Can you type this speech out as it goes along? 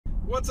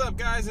What's up,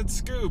 guys?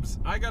 It's Scoobs.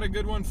 I got a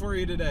good one for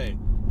you today.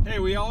 Hey,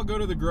 we all go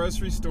to the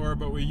grocery store,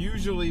 but we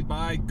usually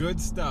buy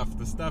good stuff,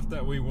 the stuff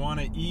that we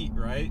want to eat,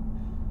 right?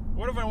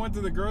 What if I went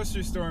to the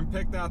grocery store and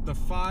picked out the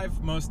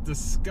 5 most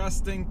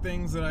disgusting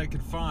things that I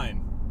could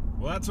find?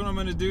 Well, that's what I'm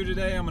going to do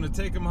today. I'm going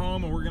to take them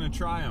home and we're going to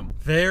try them.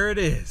 There it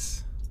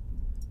is.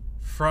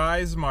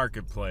 Fry's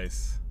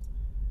Marketplace.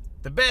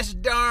 The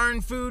best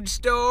darn food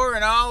store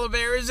in all of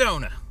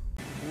Arizona.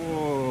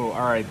 Whoa,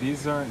 alright,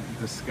 these aren't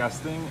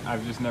disgusting.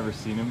 I've just never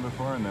seen them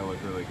before and they look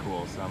really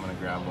cool, so I'm gonna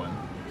grab one.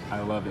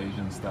 I love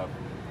Asian stuff.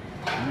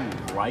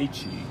 Ooh,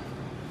 lychee.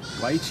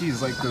 Lychee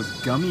is like those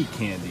gummy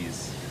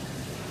candies.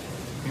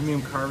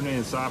 Premium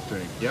carbonated soft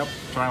drink. Yep,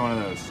 try one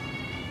of those.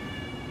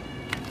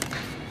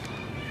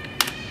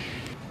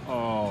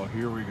 Oh,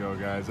 here we go,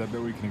 guys. I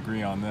bet we can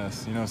agree on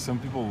this. You know, some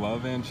people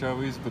love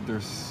anchovies, but they're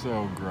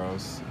so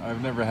gross.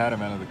 I've never had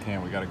them out of the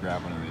can. We gotta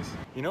grab one of these.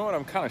 You know what?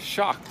 I'm kind of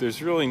shocked.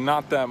 There's really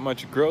not that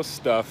much gross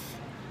stuff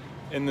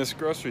in this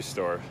grocery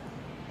store.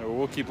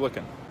 We'll keep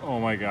looking. Oh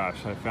my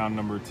gosh, I found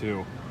number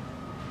 2.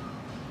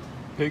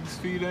 Pig's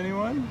feet,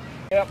 anyone?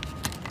 Yep,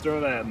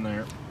 throw that in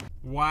there.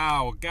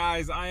 Wow,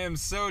 guys, I am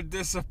so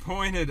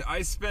disappointed.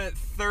 I spent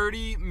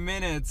 30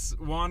 minutes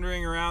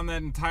wandering around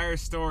that entire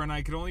store and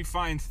I could only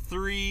find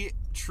 3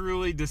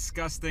 truly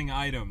disgusting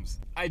items.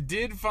 I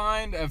did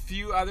find a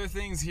few other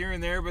things here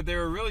and there, but they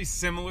were really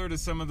similar to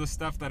some of the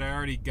stuff that I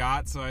already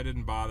got, so I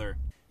didn't bother.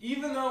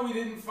 Even though we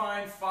didn't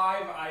find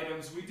 5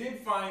 items, we did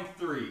find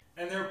 3,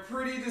 and they're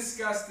pretty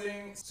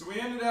disgusting. So we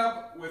ended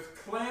up with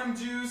clam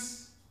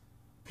juice,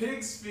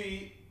 pig's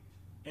feet,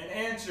 and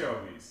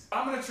anchovies.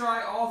 I'm gonna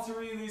try all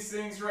 3 of these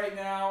things right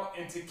now,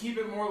 and to keep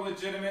it more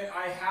legitimate,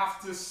 I have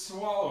to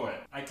swallow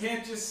it. I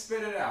can't just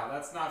spit it out,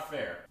 that's not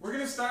fair. We're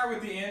gonna start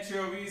with the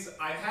anchovies.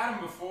 I've had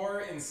them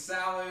before in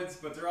salads,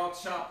 but they're all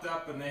chopped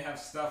up and they have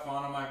stuff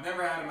on them. I've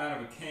never had them out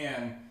of a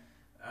can.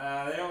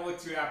 They don't look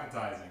too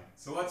appetizing.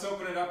 So let's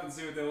open it up and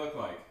see what they look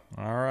like.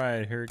 All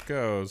right, here it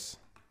goes.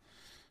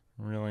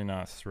 I'm really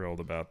not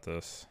thrilled about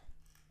this.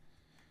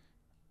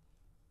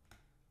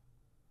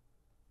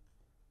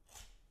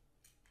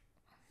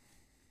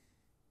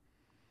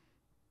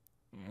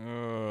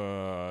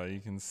 You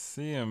can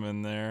see them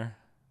in there.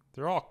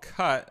 They're all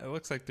cut. It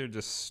looks like they're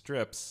just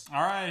strips.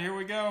 All right, here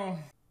we go.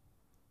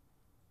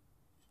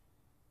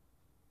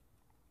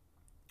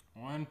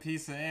 1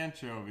 piece of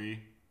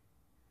anchovy.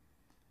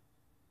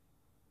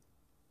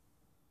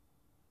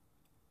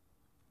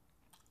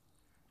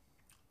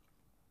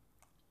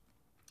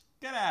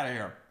 Get out of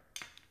here.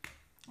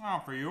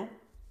 Not for you.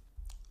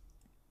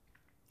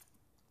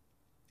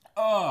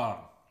 Ugh.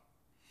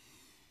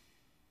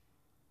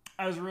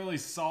 That was really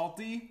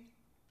salty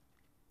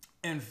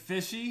and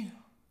fishy.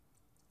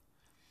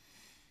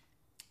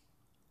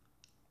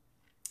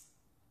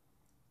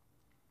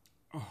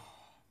 Oh.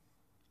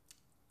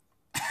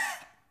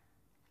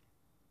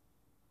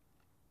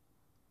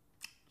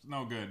 It's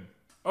no good.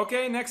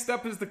 Okay, next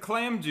up is the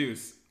clam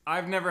juice.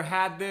 I've never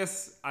had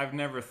this. I've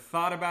never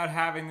thought about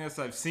having this.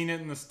 I've seen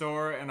it in the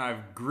store and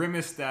I've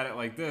grimaced at it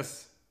like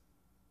this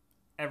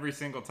every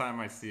single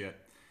time I see it.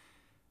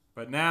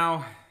 But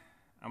now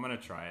I'm gonna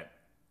try it.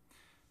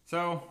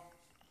 So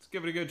let's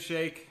give it a good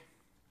shake.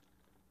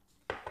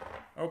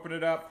 Open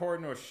it up, pour it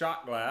into a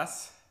shot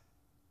glass.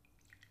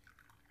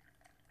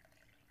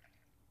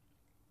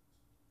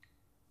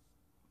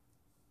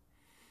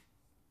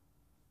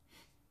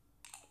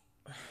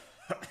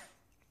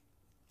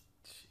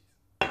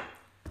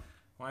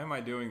 Why am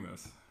I doing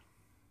this?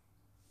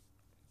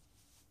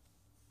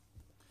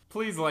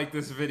 Please like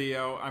this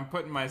video. I'm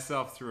putting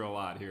myself through a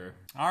lot here.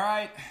 All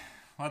right,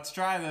 let's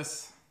try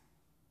this.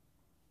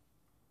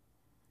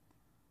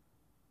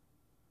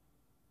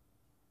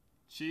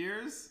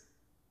 Cheers.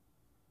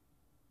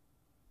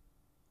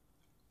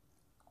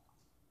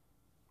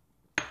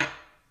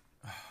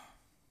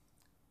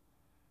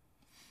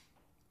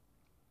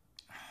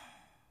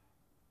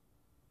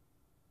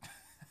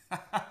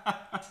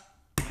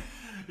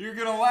 You're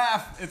gonna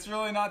laugh. It's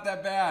really not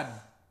that bad.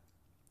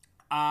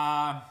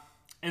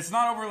 It's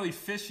not overly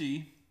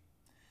fishy.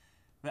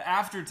 The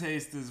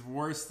aftertaste is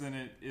worse than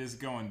it is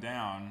going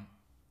down.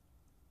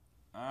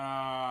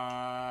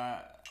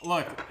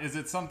 Look, is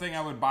it something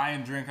I would buy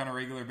and drink on a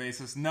regular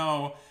basis?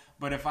 No,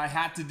 but if I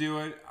had to do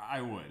it,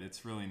 I would.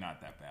 It's really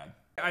not that bad.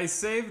 I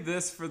saved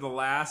this for the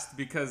last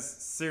because,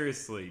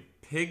 seriously,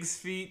 pig's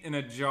feet in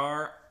a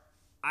jar,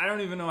 I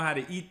don't even know how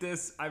to eat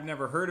this. I've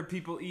never heard of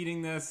people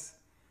eating this.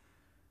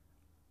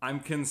 I'm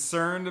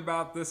concerned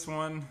about this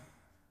one,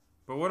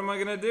 but what am I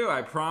gonna do?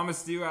 I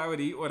promised you I would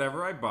eat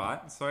whatever I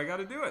bought, so I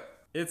gotta do it.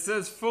 It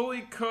says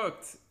fully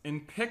cooked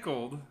and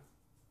pickled,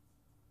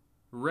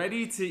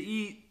 ready to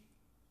eat.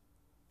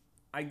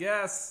 I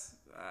guess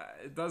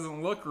it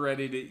doesn't look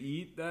ready to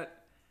eat.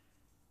 That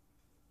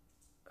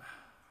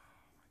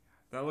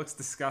looks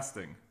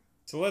disgusting.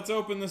 So let's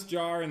open this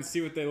jar and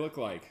see what they look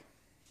like.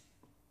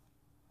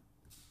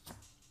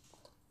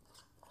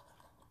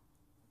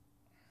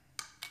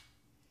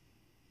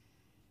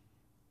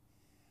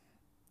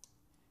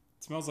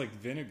 It smells like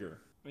vinegar.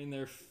 I mean,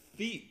 they're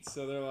feet,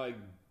 so they're like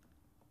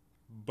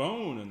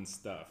bone and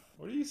stuff.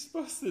 What are you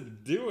supposed to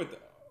do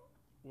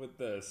with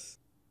this?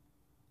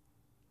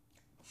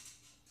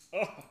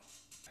 Oh.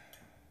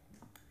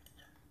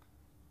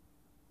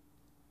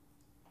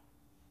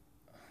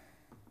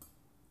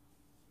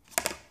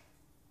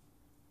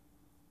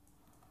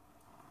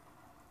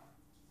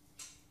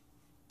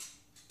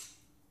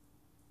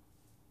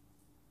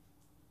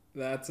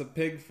 That's a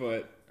pig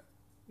foot.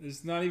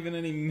 There's not even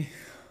any...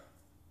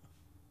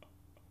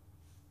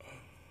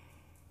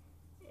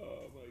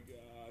 Oh my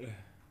god.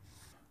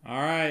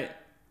 Alright.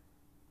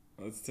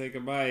 Let's take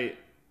a bite.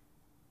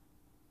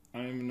 I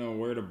don't even know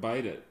where to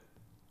bite it.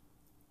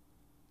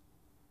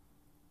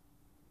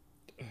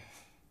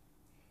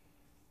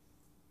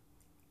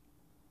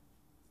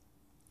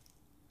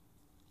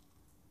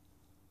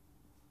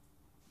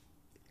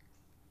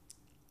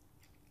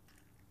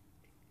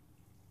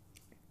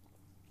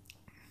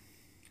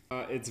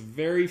 It's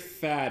very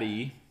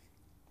fatty.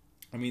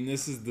 I mean,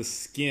 this is the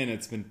skin.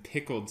 It's been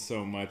pickled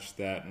so much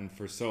that, and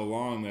for so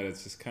long that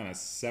it's just kind of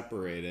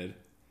separated.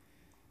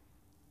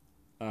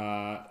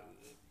 I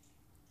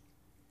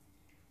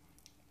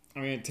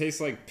mean, it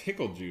tastes like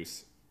pickle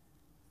juice.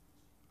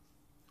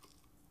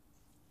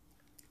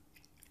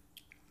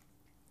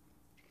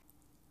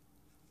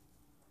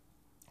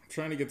 I'm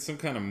trying to get some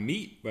kind of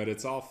meat, but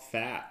it's all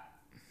fat.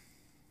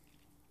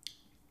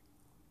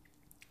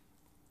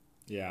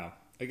 Yeah.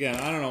 Again,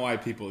 I don't know why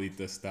people eat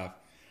this stuff.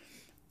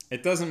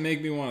 It doesn't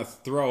make me want to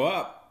throw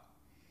up,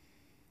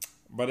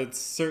 but it's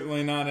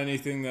certainly not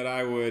anything that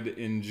I would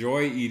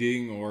enjoy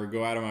eating or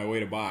go out of my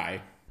way to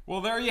buy. Well,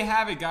 there you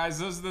have it, guys.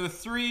 Those are the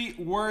 3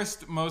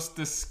 worst, most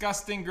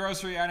disgusting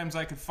grocery items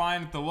I could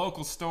find at the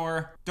local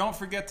store. Don't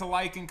forget to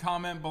like and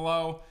comment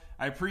below.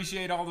 I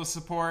appreciate all the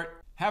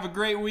support. Have a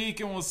great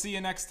week, and we'll see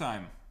you next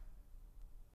time.